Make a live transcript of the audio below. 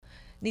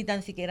Ni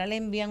tan siquiera le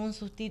envían un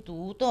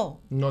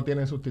sustituto. No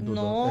tienen sustituto.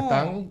 No,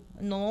 Están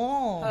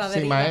no.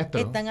 sin maestro.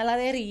 Están a la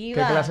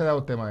deriva. ¿Qué clase da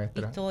usted,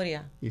 maestra?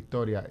 Historia.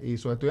 Historia. Y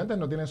sus estudiantes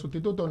no tienen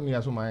sustituto ni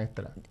a su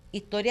maestra.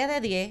 Historia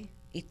de 10,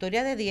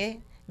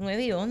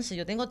 9 y 11.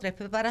 Yo tengo 3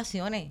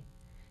 preparaciones.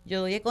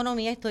 Yo doy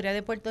economía, historia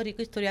de Puerto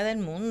Rico, historia del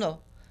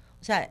mundo.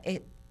 O sea,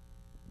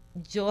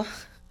 yo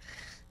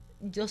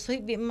soy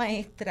bien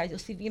maestra, yo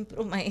soy bien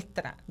pro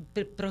maestra,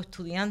 pro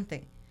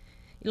estudiante.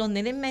 Y los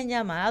nenes me han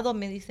llamado,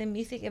 me dicen,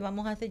 Missy, ¿qué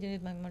vamos a hacer? Yo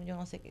digo, amor, yo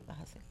no sé qué vas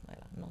a hacer,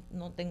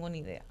 no tengo ni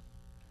idea.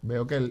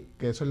 Veo que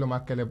eso es lo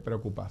más que le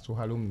preocupa a sus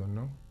alumnos,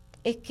 ¿no?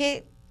 Es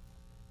que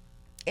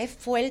es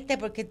fuerte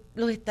porque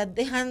los estás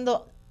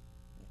dejando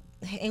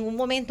en un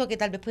momento que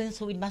tal vez pueden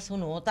subir más su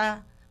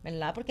nota,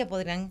 ¿verdad? Porque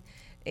podrían,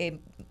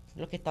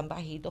 los que están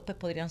bajitos, pues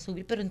podrían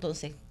subir, pero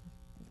entonces,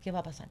 ¿qué va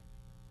a pasar?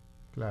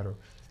 Claro.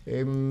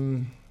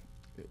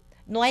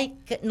 No hay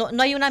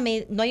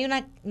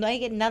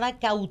nada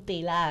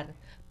cautelar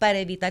para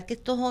evitar que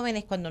estos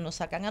jóvenes, cuando nos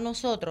sacan a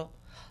nosotros,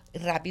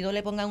 rápido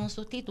le pongan un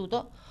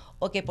sustituto,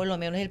 o que por lo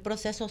menos el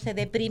proceso se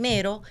dé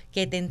primero,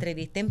 que te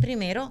entrevisten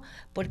primero,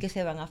 porque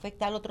se van a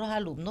afectar otros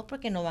alumnos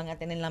porque no van a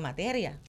tener la materia.